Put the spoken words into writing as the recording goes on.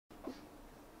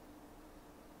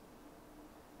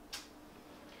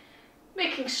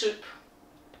making soup.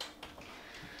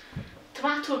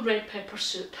 Tomato and red pepper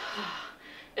soup.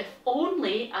 If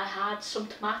only I had some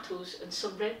tomatoes and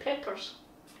some red peppers.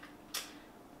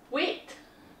 Wait!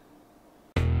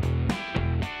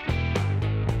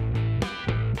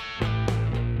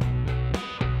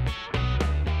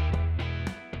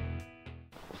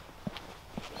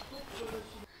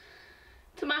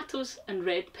 Tomatoes and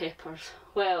red peppers.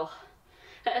 Well,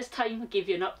 it is time I gave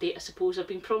you an update, I suppose. I've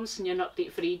been promising you an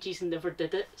update for ages and never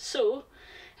did it. So,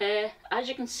 as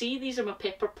you can see, these are my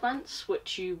pepper plants,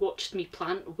 which you watched me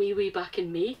plant way back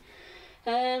in May.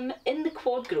 In the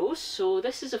quadgrows, so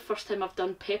this is the first time I've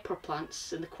done pepper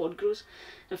plants in the quadgrows.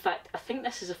 In fact, I think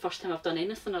this is the first time I've done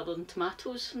anything other than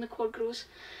tomatoes in the quadgrows.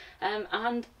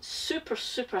 And super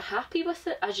happy with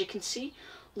it. As you can see,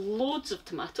 loads of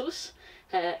tomatoes,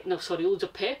 loads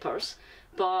of peppers.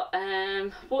 But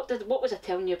what was I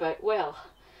telling you about? Well,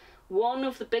 one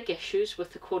of the big issues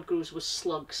with the quadgrows was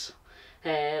slugs.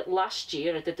 Last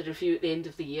year I did a review at the end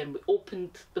of the year and we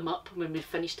opened them up when we'd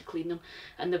finished to clean them,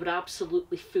 and they were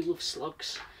absolutely full of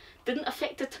slugs. Didn't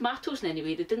affect the tomatoes in any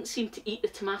way, they didn't seem to eat the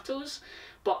tomatoes,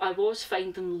 but I was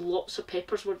finding lots of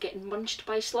peppers were getting munched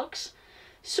by slugs.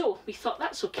 So we thought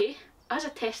that's okay. As a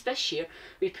test this year,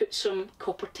 we put some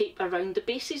copper tape around the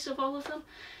bases of all of them.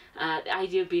 The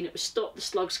idea being it would stop the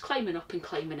slugs climbing up and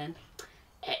climbing in.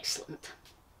 Excellent.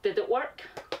 Did it work?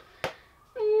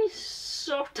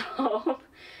 Sort of.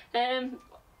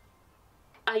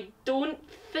 I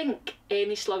don't think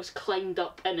any slugs climbed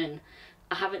up in.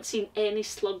 I haven't seen any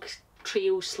slug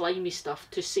trail slimy stuff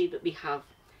to say that they have.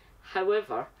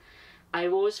 However, I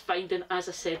was finding, as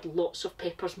I said, lots of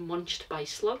peppers munched by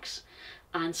slugs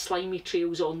and slimy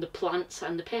trails on the plants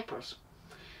and the peppers.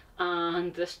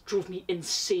 And this drove me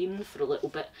insane for a little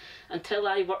bit until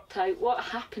I worked out what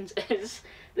happens is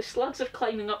the slugs are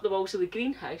climbing up the walls of the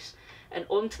greenhouse and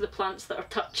onto the plants that are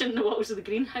touching the walls of the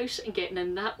greenhouse and getting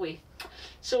in that way.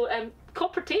 So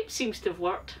copper tape seems to have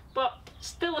worked, but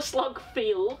still a slug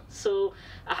fail, so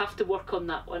I have to work on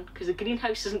that one because the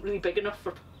greenhouse isn't really big enough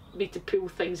for me to pull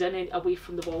things in away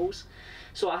from the walls,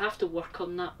 so I have to work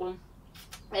on that one.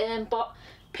 But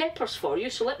peppers for you,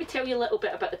 so let me tell you a little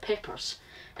bit about the peppers.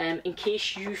 In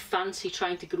case you fancy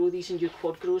trying to grow these in your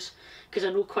quadgrows, because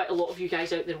I know quite a lot of you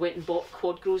guys out there went and bought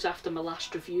quadgrows after my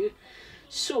last review.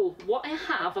 So what I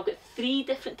have, I've got 3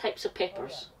 different types of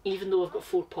peppers, even though I've got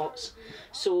 4 pots.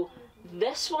 So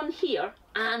this one here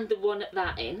and the one at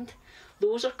that end,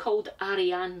 those are called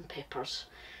Ariane peppers.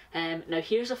 Now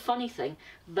here's a funny thing,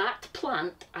 that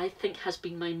plant I think has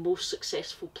been my most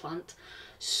successful plant.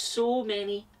 So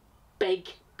many big,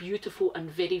 beautiful and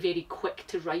very quick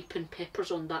to ripen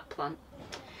peppers on that plant.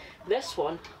 This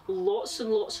one, lots and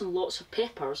lots of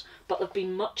peppers, but they've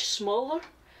been much smaller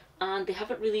and they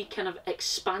haven't really kind of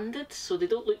expanded, so they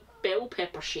don't look bell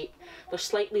pepper shape. They're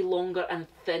slightly longer and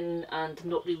thin and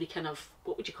not really kind of,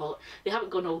 what would you call it? They haven't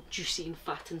gone all juicy and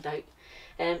fattened out.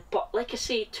 But like I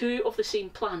say, 2 of the same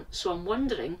plant, so I'm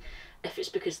wondering if it's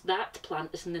because that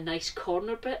plant is in the nice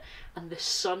corner bit and the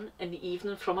sun in the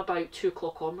evening from about 2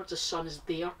 o'clock onwards, the sun is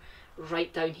there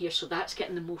right down here, so that's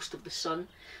getting the most of the sun.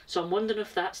 So I'm wondering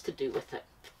if that's to do with it.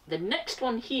 The next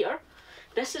one here,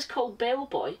 this is called Bell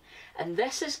Boy, and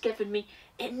this is giving me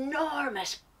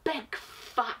enormous big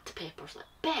fat peppers, like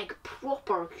big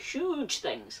proper huge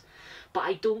things, but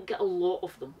I don't get a lot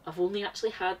of them. I've only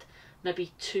actually had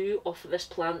maybe 2 off of this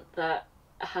plant that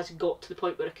has got to the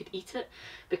point where I could eat it,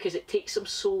 because it takes them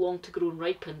so long to grow and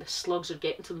ripen. The slugs are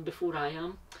getting to them before I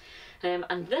am.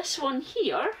 And this one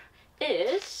here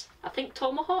is, I think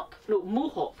Tomahawk? No,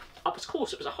 Mohawk. I was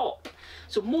close, it was a hawk.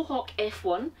 So Mohawk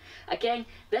F1. Again,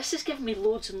 this is giving me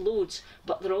loads and loads,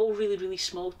 but they're all really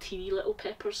small, teeny little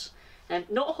peppers.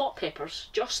 Not hot peppers,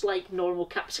 just like normal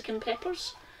capsicum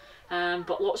peppers,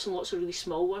 but lots and lots of really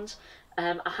small ones.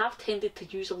 I have tended to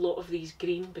use a lot of these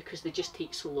green because they just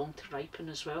take so long to ripen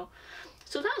as well.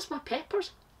 So that's my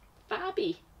peppers.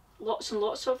 Babby. Lots and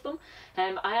lots of them.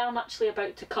 I am actually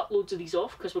about to cut loads of these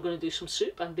off because we're going to do some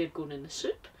soup and they're going in the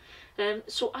soup.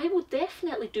 So I will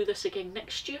definitely do this again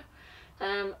next year.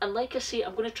 And like I say,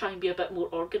 I'm going to try and be a bit more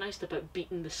organised about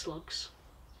beating the slugs.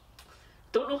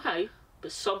 Don't know how,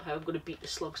 but somehow I'm going to beat the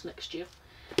slugs next year.